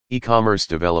E-commerce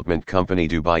development company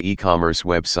Dubai e-commerce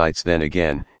websites then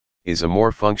again, is a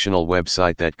more functional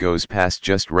website that goes past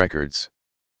just records.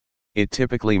 It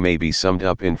typically may be summed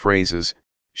up in phrases: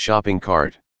 shopping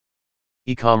cart.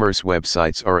 E-commerce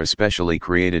websites are especially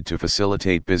created to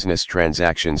facilitate business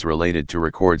transactions related to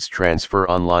records transfer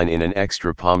online in an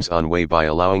extra palms-on way by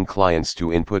allowing clients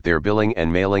to input their billing and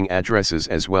mailing addresses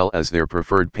as well as their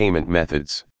preferred payment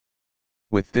methods.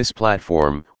 With this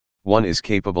platform, one is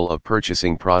capable of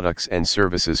purchasing products and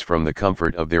services from the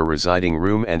comfort of their residing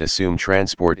room and assume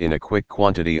transport in a quick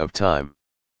quantity of time.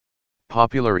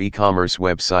 Popular e-commerce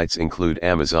websites include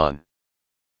Amazon.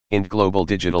 Ind Global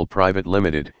Digital Private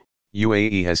Limited,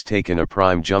 UAE has taken a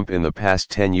prime jump in the past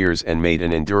 10 years and made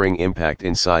an enduring impact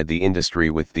inside the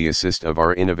industry with the assist of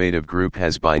our innovative group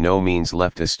has by no means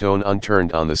left a stone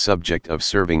unturned on the subject of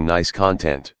serving nice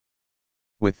content.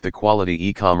 With the quality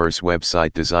e-commerce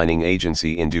website designing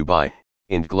agency in Dubai,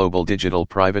 Ind Global Digital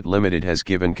Private Limited has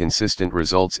given consistent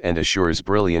results and assures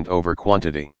brilliant over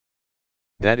quantity.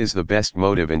 That is the best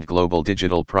motive. Ind Global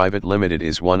Digital Private Limited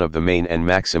is one of the main and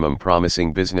maximum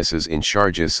promising businesses in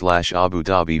Sharjah/Abu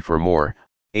Dhabi. For more,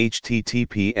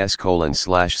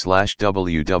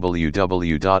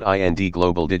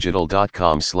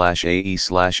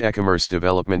 https://www.indglobaldigital.com/ae/ecommerce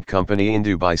development company in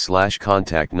Dubai/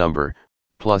 contact number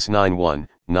 +91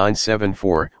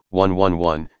 974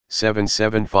 111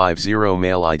 7750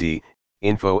 mail ID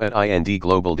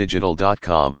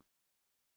info@indglobaldigital.com